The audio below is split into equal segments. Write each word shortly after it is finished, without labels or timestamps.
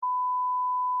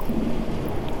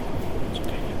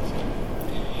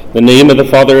In the name of the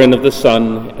Father, and of the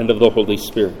Son, and of the Holy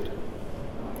Spirit.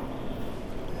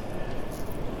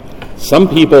 Some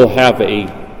people have a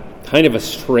kind of a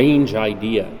strange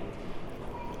idea.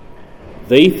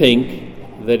 They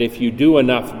think that if you do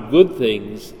enough good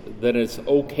things, then it's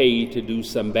okay to do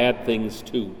some bad things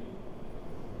too.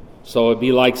 So it'd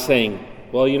be like saying,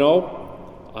 well,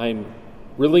 I'm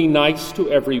really nice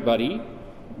to everybody.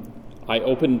 I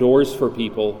open doors for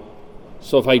people.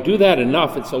 So if I do that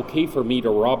enough, it's okay for me to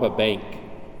rob a bank.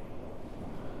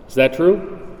 Is that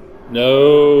true?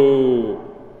 No.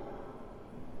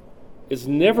 It's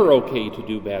never okay to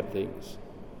do bad things.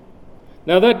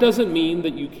 Now that doesn't mean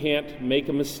that you can't make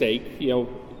a mistake.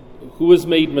 Who has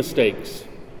made mistakes?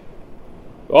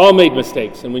 All made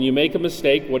mistakes. And when you make a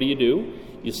mistake, what do?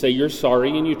 You say you're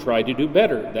sorry and you try to do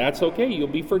better. That's okay. You'll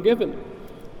be forgiven.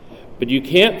 But you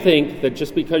can't think that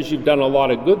just because you've done a lot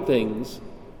of good things,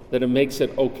 that it makes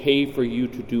it okay for you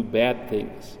to do bad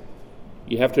things.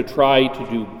 You have to try to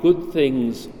do good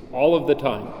things all of the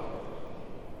time.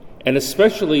 And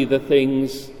especially the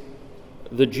things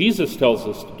that Jesus tells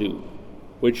us to do,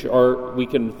 which are, we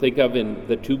can think of in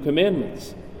the 2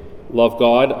 commandments. Love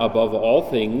God above all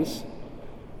things,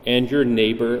 and your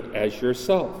neighbor as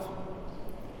yourself.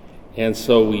 And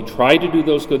so we try to do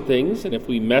those good things, and if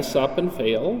we mess up and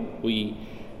fail, we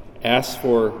ask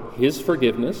for his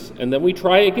forgiveness, and then we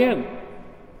try again.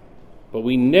 But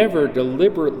we never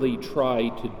deliberately try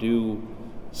to do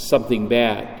something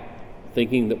bad,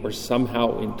 thinking that we're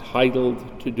somehow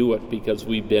entitled to do it because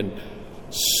we've been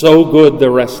so good the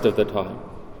rest of the time.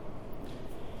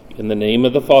 In the name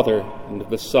of the Father, and of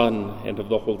the Son, and of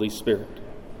the Holy Spirit.